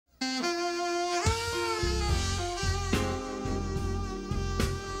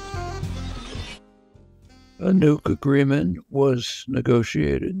a nuke agreement was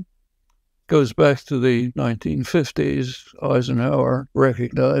negotiated. Goes back to the 1950s. Eisenhower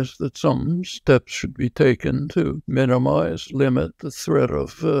recognized that some steps should be taken to limit the threat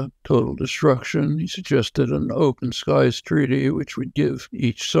of total destruction. He suggested an open skies treaty, which would give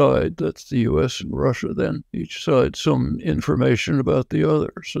each side, that's the U.S. and Russia then, each side some information about the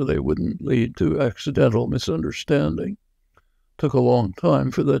other so they wouldn't lead to accidental misunderstanding. Took a long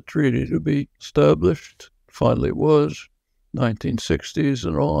time for that treaty to be established. Finally it was. 1960s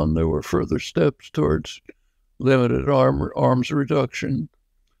and on, there were further steps towards limited arms reduction.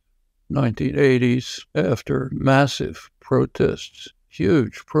 1980s, after massive protests,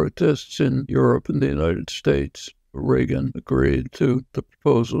 huge protests in Europe and the United States, Reagan agreed to the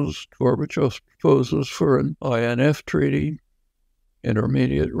proposals, Gorbachev's proposals for an INF treaty,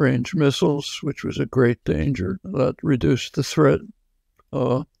 intermediate range missiles, which was a great danger. That reduced the threat.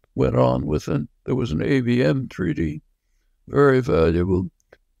 Went on with there was an ABM treaty, very valuable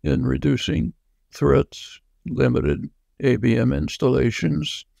in reducing threats, limited ABM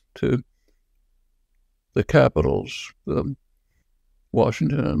installations to the capitals,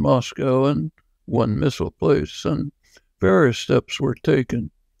 Washington and Moscow, and one missile place, and various steps were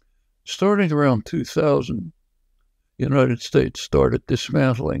taken. Starting around 2000, the United States started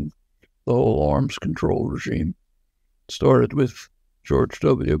dismantling the whole arms control regime. It started with George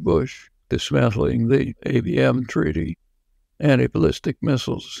W. Bush dismantling the ABM treaty. Anti-ballistic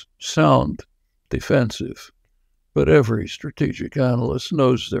missiles sound defensive, but every strategic analyst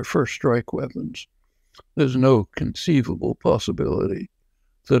knows they're first strike weapons. There's no conceivable possibility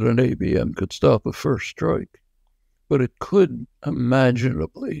that an ABM could stop a first strike, but it could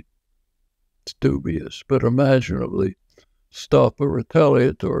imaginably, it's dubious, but imaginably stop a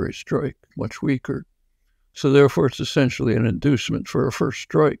retaliatory strike, much weaker. So therefore it's essentially an inducement for a first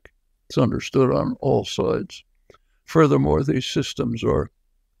strike. It's understood on all sides. Furthermore, these systems are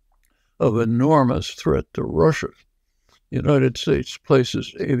of enormous threat to Russia. The United States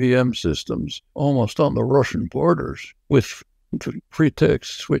places ABM systems almost on the Russian borders with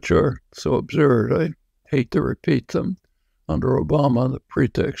pretexts which are so absurd. I hate to repeat them. Under Obama, the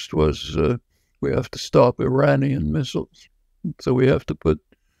pretext was we have to stop Iranian missiles. So we have to put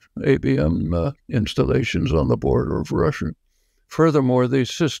ABM installations on the border of Russia. Furthermore,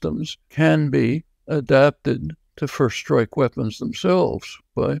 these systems can be adapted to first strike weapons themselves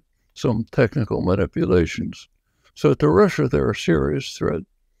by some technical manipulations. So to Russia, they're a serious threat.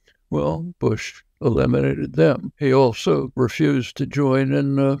 Well, Bush eliminated them. He also refused to join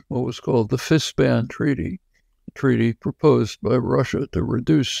in what was called the Fist-Ban Treaty, a treaty proposed by Russia to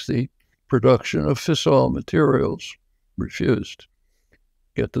reduce the production of fissile materials. Refused.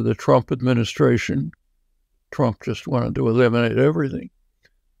 Get to the Trump administration. Trump just wanted to eliminate everything.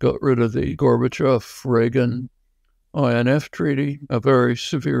 Got rid of the Gorbachev-Reagan INF treaty, a very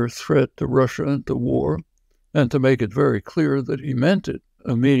severe threat to Russia and to war, and to make it very clear that he meant it.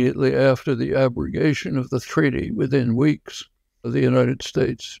 Immediately after the abrogation of the treaty, within weeks, the United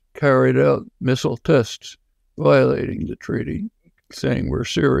States carried out missile tests violating the treaty, saying we're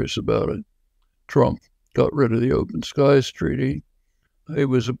serious about it. Trump got rid of the Open Skies Treaty. He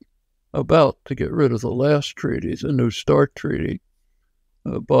was about to get rid of the last treaty, the New START Treaty.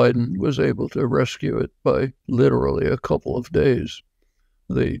 Biden was able to rescue it by literally a couple of days.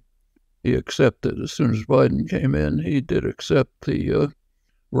 He accepted, as soon as Biden came in, he did accept the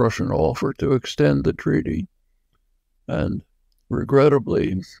Russian offer to extend the treaty. And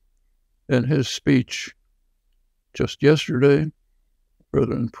regrettably, in his speech just yesterday,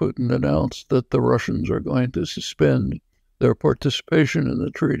 President Putin announced that the Russians are going to suspend their participation in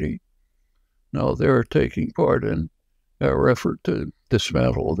the treaty. Now they're taking part in our effort to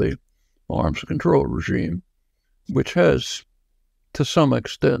dismantle the arms control regime, which has, to some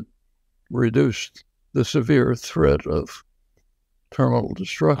extent, reduced the severe threat of terminal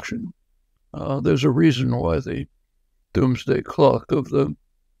destruction. There's a reason why the doomsday clock of the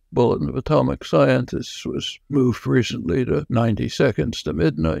Bulletin of Atomic Scientists was moved recently to 90 seconds to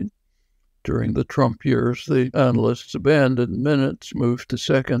midnight. During the Trump years, the analysts abandoned minutes, moved to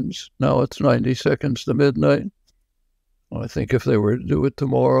seconds. Now it's 90 seconds to midnight. I think if they were to do it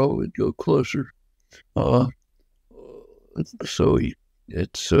tomorrow, it'd go closer. So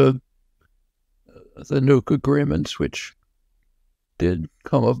it's the nuke agreements, which did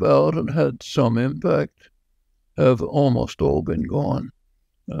come about and had some impact, have almost all been gone,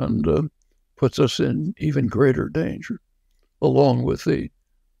 and puts us in even greater danger, along with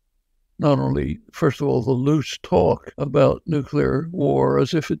not only, first of all, the loose talk about nuclear war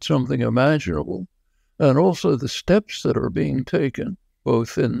as if it's something imaginable, and also the steps that are being taken,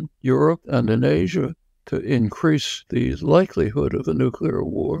 both in Europe and in Asia, to increase the likelihood of a nuclear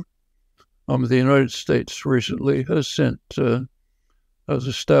war. The United States recently has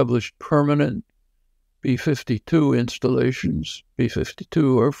established permanent B-52 installations.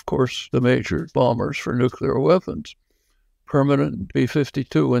 B-52 are, of course, the major bombers for nuclear weapons. Permanent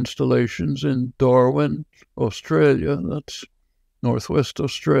B-52 installations in Darwin, Australia. That's northwest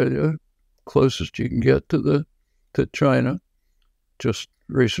Australia, closest you can get to China. Just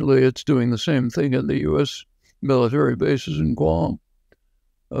recently, it's doing the same thing in the U.S. military bases in Guam.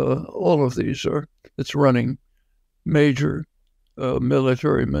 All of these it's running major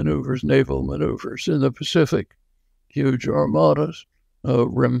military maneuvers, naval maneuvers in the Pacific, huge armadas,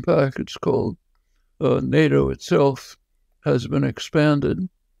 RIMPAC it's called. NATO itself has been expanded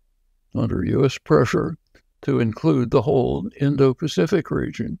under U.S. pressure to include the whole Indo-Pacific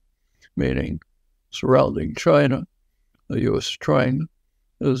region, meaning surrounding China. The U.S. is trying,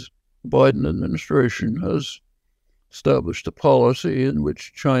 as the Biden administration has established a policy in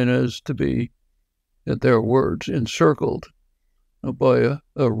which China is to be, in their words, encircled by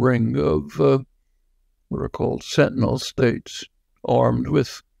a ring of what are called sentinel states, armed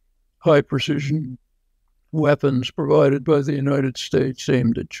with high-precision weapons provided by the United States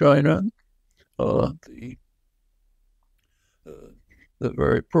aimed at China. The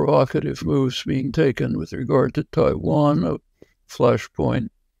very provocative moves being taken with regard to Taiwan, a flashpoint,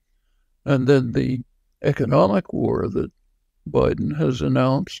 and then the economic war that Biden has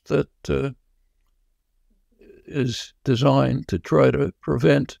announced that is designed to try to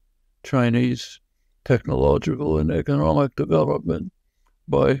prevent Chinese technological and economic development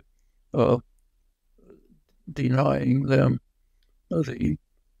by denying them the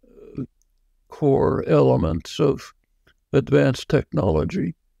core elements of advanced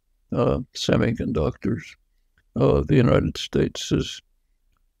technology, semiconductors. The United States is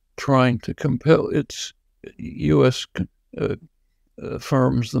trying to compel its U.S.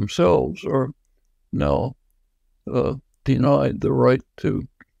 Firms themselves are now denied the right to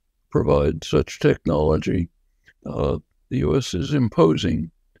provide such technology. The U.S. is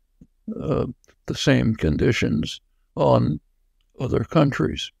imposing the same conditions on other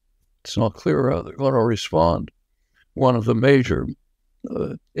countries. It's not clear how they're going to respond. One of the major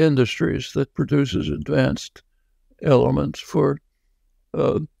industries that produces advanced elements for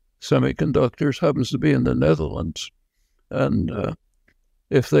semiconductors happens to be in the Netherlands. And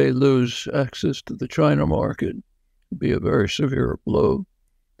if they lose access to the China market, it'd be a very severe blow.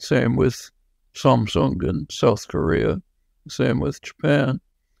 Same with Samsung in South Korea. Same with Japan.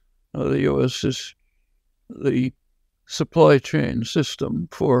 The U.S. is the supply chain system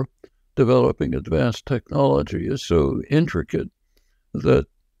for developing advanced technology is so intricate that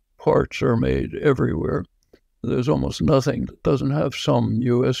parts are made everywhere. There's almost nothing that doesn't have some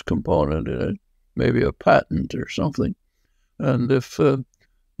U.S. component in it, maybe a patent or something. And if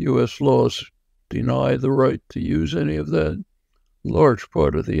U.S. laws deny the right to use any of that, a large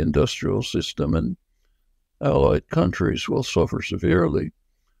part of the industrial system and allied countries will suffer severely.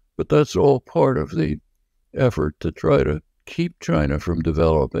 But that's all part of the effort to try to keep China from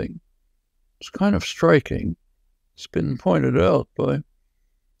developing. It's kind of striking. It's been pointed out by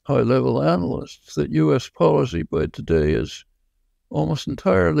high-level analysts that U.S. policy by today is almost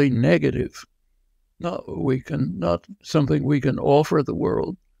entirely negative. Not something we can offer the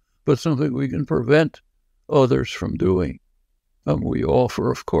world, but something we can prevent others from doing. We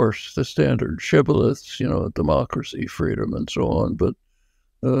offer, of course, the standard shibboleths, democracy, freedom, and so on, but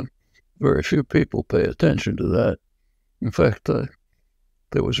very few people pay attention to that. In fact,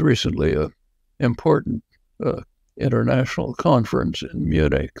 there was recently an important international conference in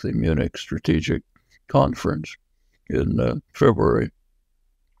Munich, the Munich Strategic Conference in February,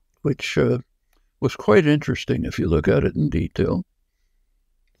 which was quite interesting if you look at it in detail.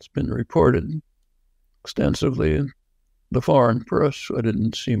 It's been reported extensively in the foreign press. I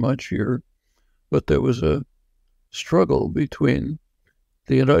didn't see much here, but there was a struggle between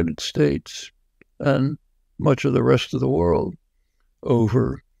the United States and much of the rest of the world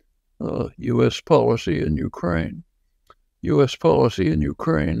over U.S. policy in Ukraine. U.S. policy in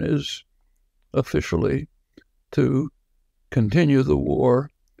Ukraine is officially to continue the war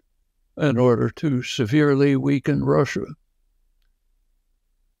in order to severely weaken Russia.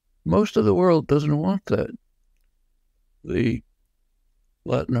 Most of the world doesn't want that. The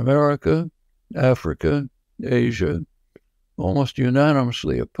Latin America, Africa, Asia almost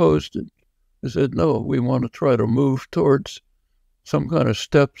unanimously opposed it. They said, no, we want to try to move towards some kind of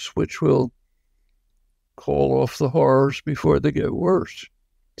steps which will call off the horrors before they get worse,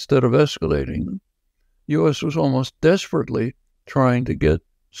 instead of escalating them. The U.S. was almost desperately trying to get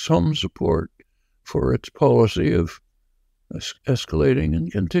some support for its policy of escalating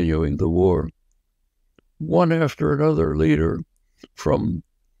and continuing the war. One after another leader from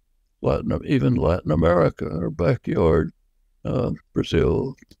even Latin America, our backyard,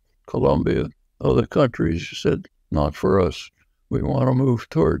 Brazil, Colombia, other countries said, not for us. We want to move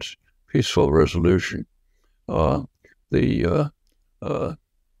towards peaceful resolution. You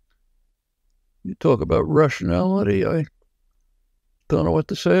talk about rationality. I don't know what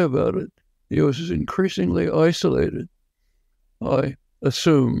to say about it. The U.S. is increasingly isolated. I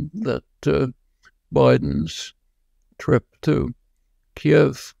assume that Biden's trip to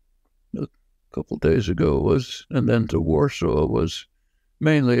Kiev a couple of days ago and then to Warsaw was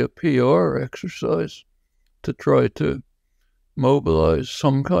mainly a PR exercise to try to mobilize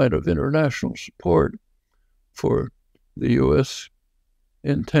some kind of international support for the U.S.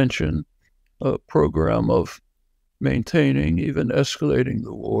 intention program of maintaining, even escalating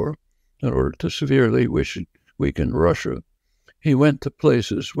the war in order to severely weaken Russia. He went to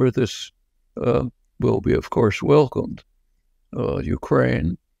places where this will be, of course, welcomed.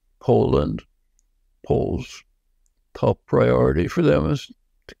 Ukraine, Poland, Poles. Top priority for them is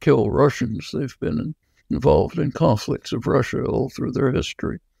to kill Russians. They've been involved in conflicts of Russia all through their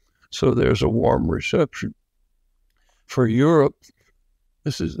history. So there's a warm reception. For Europe,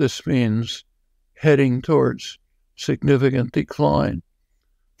 this means heading towards significant decline.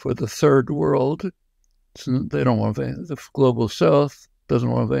 For the third world, they don't want anything. The global South doesn't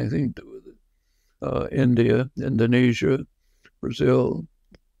want to have anything to do with it. India, Indonesia, Brazil,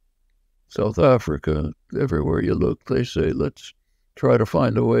 South Africa, everywhere you look, they say, let's try to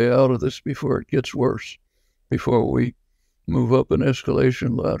find a way out of this before it gets worse, before we move up an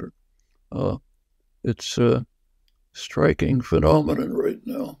escalation ladder. It's a striking phenomenon right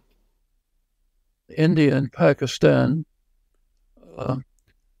now. India and Pakistan,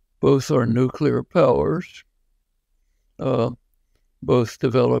 both are nuclear powers, both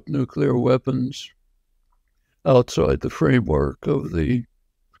develop nuclear weapons outside the framework of the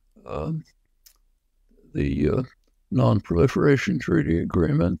Non-Proliferation Treaty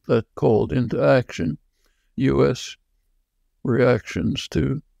Agreement that called into action U.S. reactions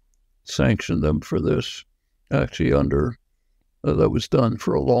to sanction them for this. Actually, that was done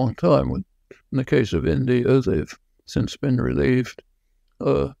for a long time. In the case of India, they've since been relieved.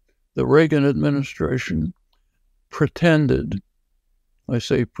 The Reagan administration pretended, I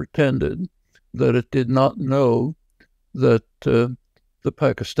say pretended, that it did not know that the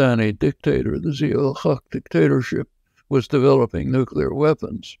Pakistani dictator, the Zia-ul-Haq dictatorship, was developing nuclear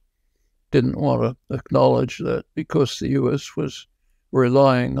weapons. Didn't want to acknowledge that because the U.S. was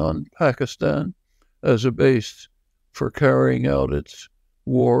relying on Pakistan as a base for carrying out its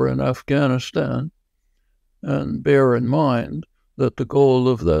war in Afghanistan. And bear in mind that the goal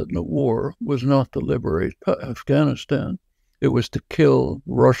of that war was not to liberate Afghanistan. It was to kill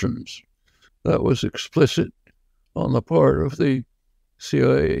Russians. That was explicit on the part of the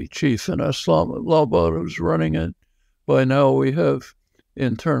CIA chief in Islamabad who was running it. By now we have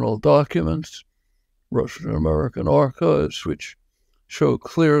internal documents, Russian-American archives, which show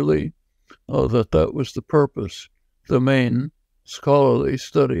clearly that was the purpose. The main scholarly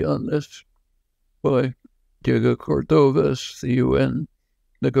study on this by Diego Cordovez, the UN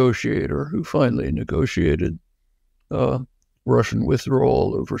negotiator who finally negotiated Russian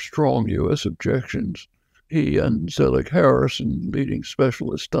withdrawal over strong U.S. objections. He and Zelig Harrison, leading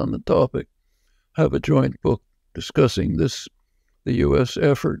specialist on the topic, have a joint book discussing the U.S.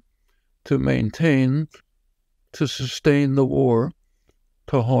 effort to sustain the war,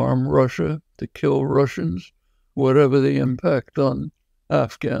 to harm Russia, to kill Russians, whatever the impact on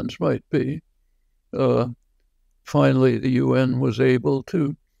Afghans might be. Finally, the UN was able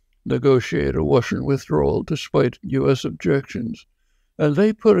to negotiate a Russian withdrawal despite U.S. objections. And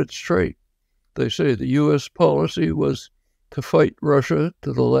they put it straight. They say the U.S. policy was to fight Russia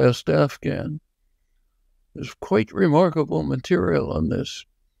to the last Afghan. There's quite remarkable material on this.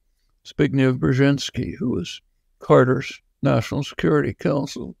 Zbigniew Brzezinski, who was Carter's National Security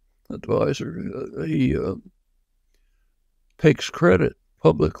Council advisor, he takes credit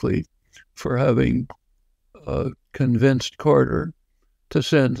publicly for having convinced Carter to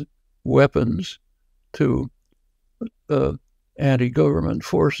send weapons to anti-government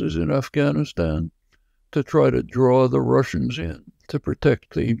forces in Afghanistan to try to draw the Russians in to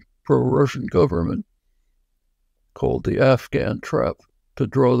protect the pro-Russian government, called the Afghan trap, to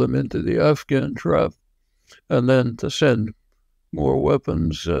draw them into the Afghan trap, and then to send more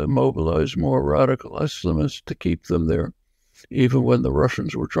weapons, mobilize more radical Islamists to keep them there, even when the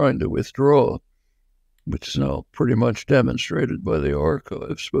Russians were trying to withdraw, which is now pretty much demonstrated by the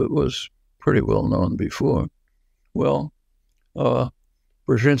archives, but was pretty well known before. Well,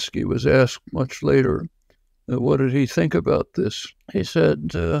 Brzezinski was asked much later, what did he think about this? He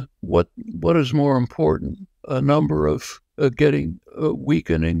said, what is more important, a number of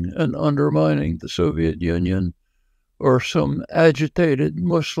weakening and undermining the Soviet Union, or some agitated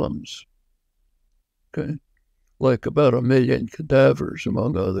Muslims? Okay, like about 1 million cadavers,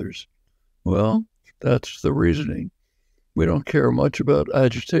 among others. Well, that's the reasoning. We don't care much about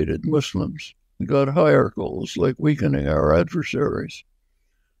agitated Muslims. We got higher goals, like weakening our adversaries.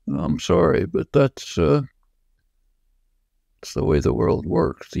 I'm sorry, but that's the way the world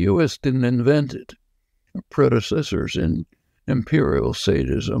works. The U.S. didn't invent it. Our predecessors in imperial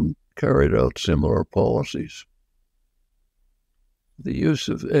sadism carried out similar policies. The use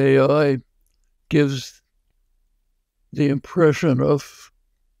of AI gives the impression of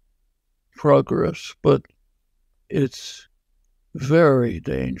progress, but it's very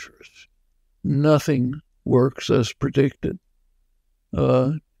dangerous. Nothing works as predicted.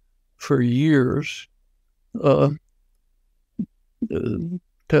 For years,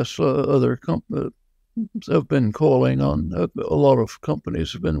 Tesla, other companies have been calling on, a lot of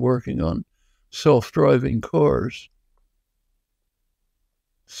companies have been working on self-driving cars.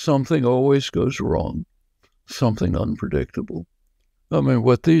 Something always goes wrong, something unpredictable. I mean,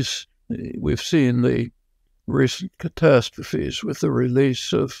 we've seen the recent catastrophes with the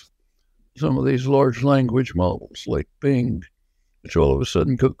release of some of these large language models like Bing, which all of a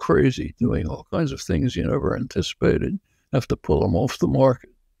sudden go crazy, doing all kinds of things you never anticipated, have to pull them off the market.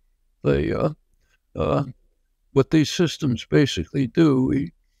 What these systems basically do,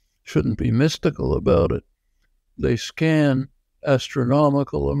 we shouldn't be mystical about it. They scan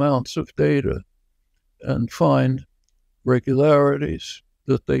astronomical amounts of data and find regularities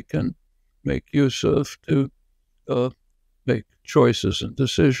that they can make use of to make choices and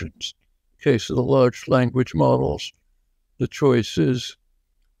decisions. In the case of the large language models, the choice is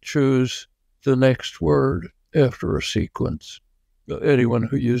choose the next word after a sequence. Anyone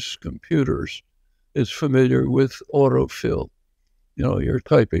who uses computers is familiar with autofill. You're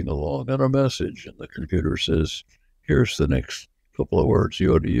typing along on a message and the computer says, here's the next couple of words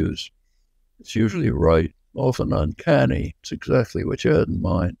you ought to use. It's usually right, often uncanny. It's exactly what you had in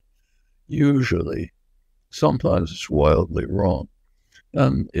mind. Usually, sometimes it's wildly wrong.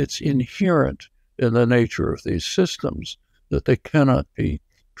 And it's inherent in the nature of these systems that they cannot be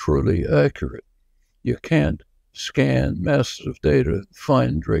truly accurate. You can't scan masses of data,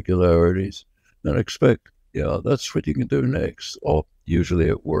 find regularities, and expect, that's what you can do next. Usually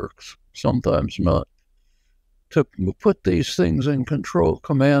it works, sometimes not. To put these things in control,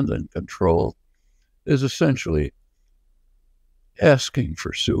 command and control, is essentially asking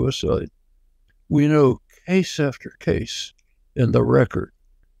for suicide. We know case after case in the record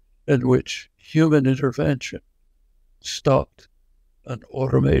in which human intervention stopped an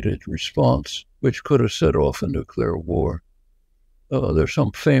automated response which could have set off a nuclear war. There's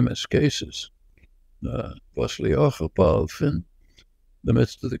some famous cases. Vasily Arkhipov in the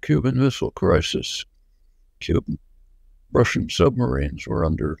midst of the Cuban Missile Crisis. Russian submarines were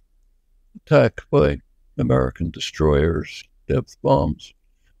under attack by American destroyers, depth bombs.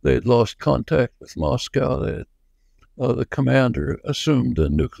 They had lost contact with Moscow. The commander assumed a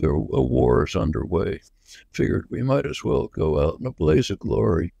nuclear war is underway. Figured we might as well go out in a blaze of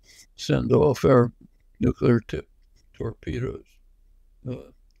glory, send off our nuclear torpedoes.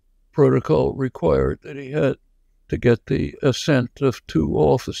 Protocol required that he had to get the assent of 2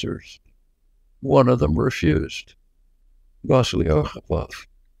 officers. One of them refused. Vasily Arkhipov.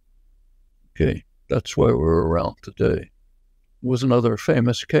 Okay, that's why we're around today. Was another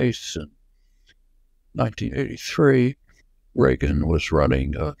famous case in 1983. Reagan was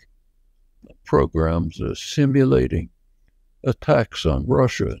running programs simulating attacks on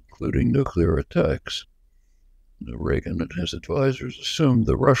Russia, including nuclear attacks. Reagan and his advisors assumed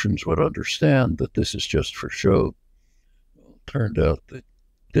the Russians would understand that this is just for show. Well, it turned out they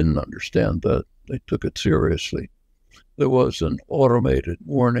didn't understand that. They took it seriously. There was an automated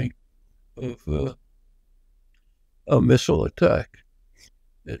warning of a missile attack.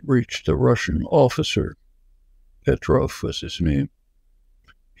 It reached a Russian officer. Petrov was his name.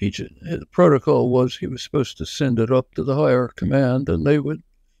 The protocol was he was supposed to send it up to the higher command, and they would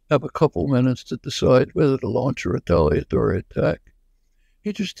have a couple minutes to decide whether to launch a retaliatory attack.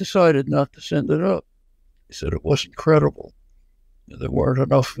 He just decided not to send it up. He said it wasn't credible. There weren't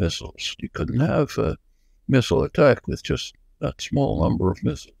enough missiles. You couldn't have a missile attack with just that small number of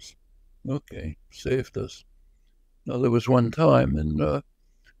missiles. Okay, saved us. Now, there was one time in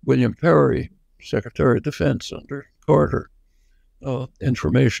William Perry, Secretary of Defense under Carter,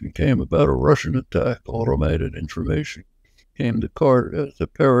 information came about a Russian attack, automated information came to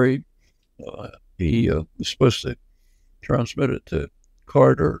Perry. He was supposed to transmit it to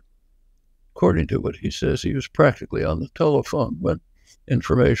Carter. According to what he says, he was practically on the telephone when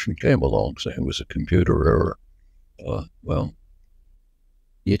information came along saying it was a computer error. Well,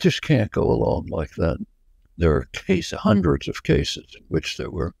 you just can't go along like that. There are hundreds of cases in which there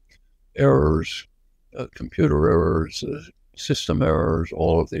were errors, computer errors, system errors.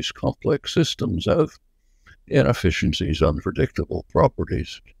 All of these complex systems have inefficiencies, unpredictable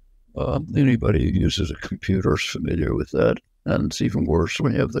properties. Anybody who uses a computer is familiar with that. And it's even worse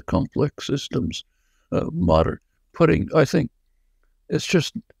when you have the complex systems. I think it's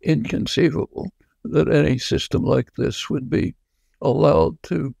just inconceivable that any system like this would be allowed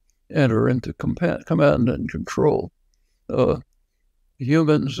to enter into command and control.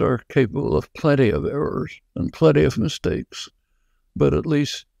 Humans are capable of plenty of errors and plenty of mistakes, but at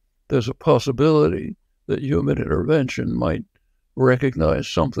least there's a possibility that human intervention might recognize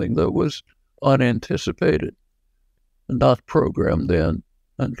something that was unanticipated, not programmed in,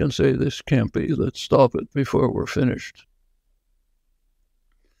 and can say, this can't be, let's stop it before we're finished.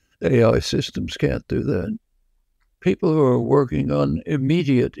 AI systems can't do that. People who are working on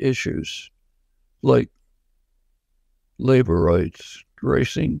immediate issues like labor rights,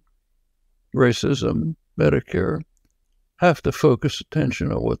 racism, Medicare, have to focus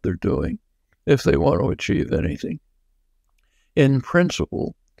attention on what they're doing if they want to achieve anything. In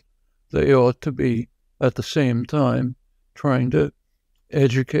principle, they ought to be at the same time trying to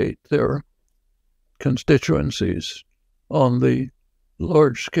educate their constituencies on the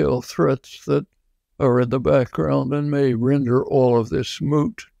large-scale threats that are in the background and may render all of this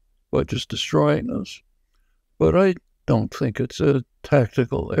moot by just destroying us. But I don't think it's a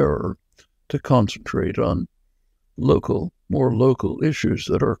tactical error to concentrate on more local issues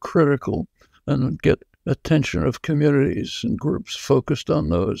that are critical and get attention of communities and groups focused on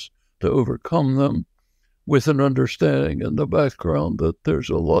those, to overcome them with an understanding in the background that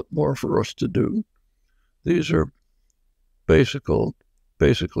there's a lot more for us to do. These are basically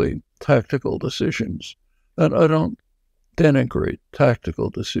tactical decisions, and I don't denigrate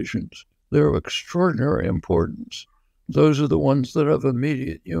tactical decisions. They're of extraordinary importance. Those are the ones that have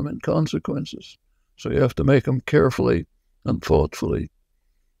immediate human consequences. So you have to make them carefully and thoughtfully,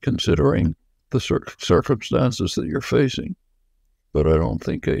 considering the circumstances that you're facing. But I don't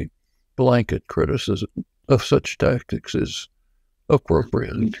think a blanket criticism of such tactics is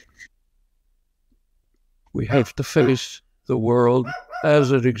appropriate. We have to face the world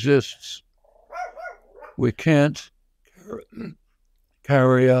as it exists. We can't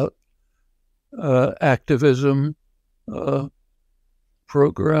carry out activism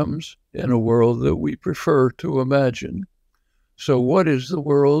programs in a world that we prefer to imagine. So what is the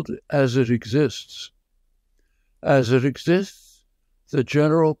world as it exists? As it exists, the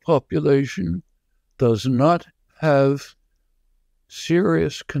general population does not have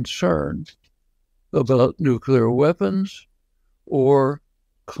serious concern about nuclear weapons or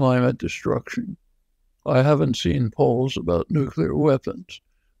climate destruction. I haven't seen polls about nuclear weapons,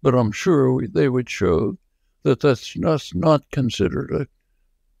 but I'm sure they would show that that's not considered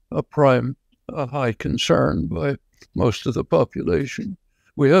a high concern by most of the population.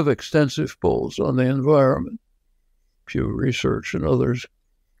 We have extensive polls on the environment. Pew Research and others,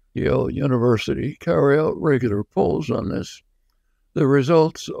 Yale University, carry out regular polls on this. The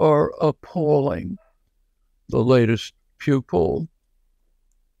results are appalling. The latest Pew poll,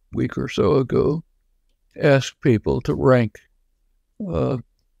 a week or so ago, asked people to rank.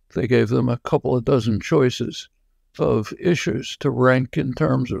 They gave them a couple of dozen choices of issues to rank in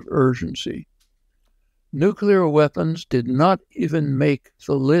terms of urgency. Nuclear weapons did not even make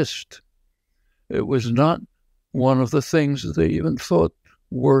the list. It was not one of the things that they even thought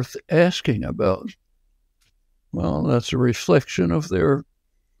worth asking about. Well, that's a reflection of their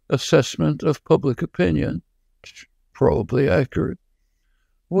assessment of public opinion. It's probably accurate.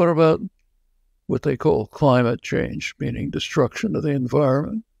 What about what they call climate change, meaning destruction of the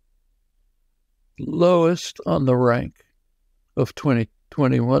environment? Lowest on the rank of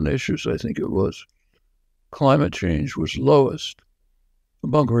 2021 issues, I think it was. Climate change was lowest.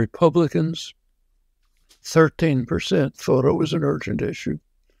 Among Republicans, 13% thought it was an urgent issue.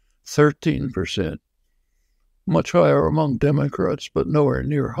 13%. Much higher among Democrats, but nowhere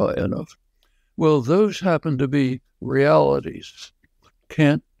near high enough. Well, those happen to be realities.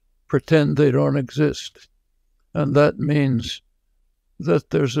 Can't pretend they don't exist. And that means that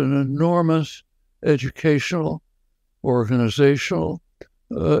there's an enormous educational, organizational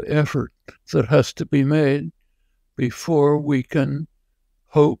effort that has to be made, before we can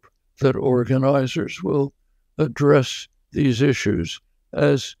hope that organizers will address these issues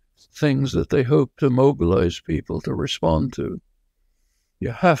as things that they hope to mobilize people to respond to.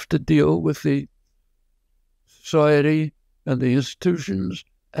 You have to deal with the society and the institutions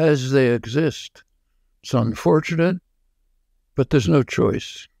as they exist. It's unfortunate, but there's no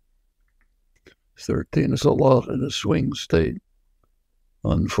choice. 13 is a lot in a swing state.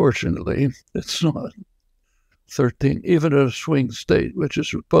 Unfortunately, it's not. 13, even in a swing state, which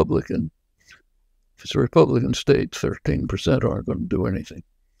is Republican, if it's a Republican state, 13% aren't going to do anything.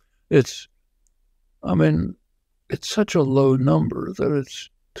 It's such a low number that it's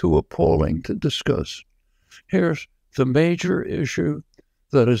too appalling to discuss. Here's the major issue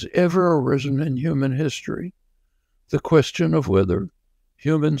that has ever arisen in human history, the question of whether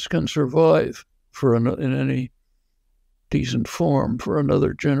humans can survive in any decent form for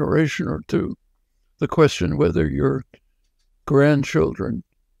another generation or two. The question whether your grandchildren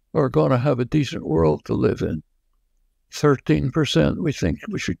are going to have a decent world to live in. 13%, we think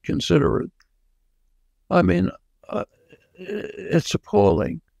we should consider it. It's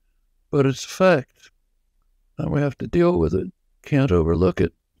appalling, but it's a fact, and we have to deal with it. Can't overlook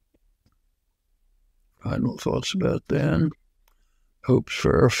it. Final thoughts about Dan. Hopes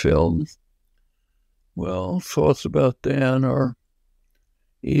for our film. Well, thoughts about Dan are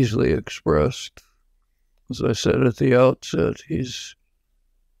easily expressed. As I said at the outset, he's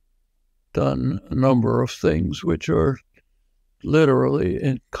done a number of things which are literally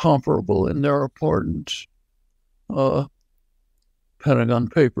incomparable in their importance. Pentagon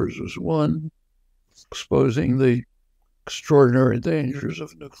Papers was one, exposing the extraordinary dangers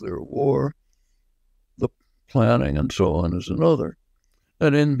of nuclear war, the planning and so on is another.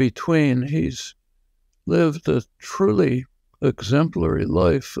 And in between, he's lived a truly exemplary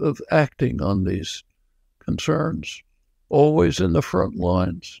life of acting on these concerns, always in the front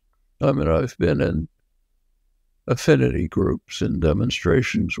lines. I've been in affinity groups and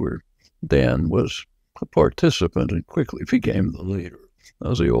demonstrations where Dan was a participant and quickly became the leader,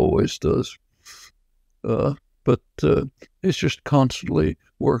 as he always does. But he's just constantly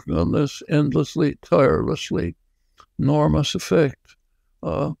working on this, endlessly, tirelessly, enormous effect.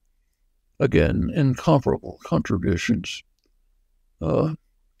 Again, incomparable contributions.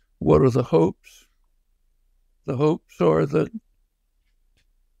 What are the hopes? The hopes are that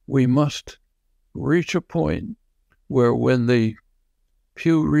we must reach a point where when the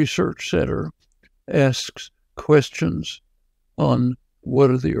Pew Research Center asks questions on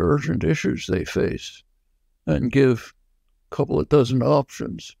what are the urgent issues they face and give a couple of dozen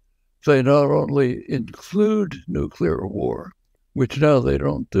options, they not only include nuclear war, which now they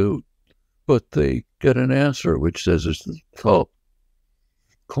don't do, but they get an answer which says it's the top.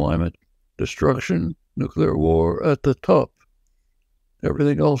 Climate destruction, nuclear war at the top.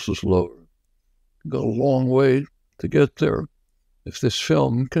 Everything else is lower. Got a long way to get there. If this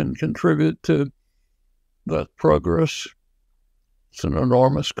film can contribute to that progress, it's an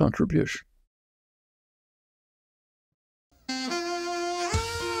enormous contribution.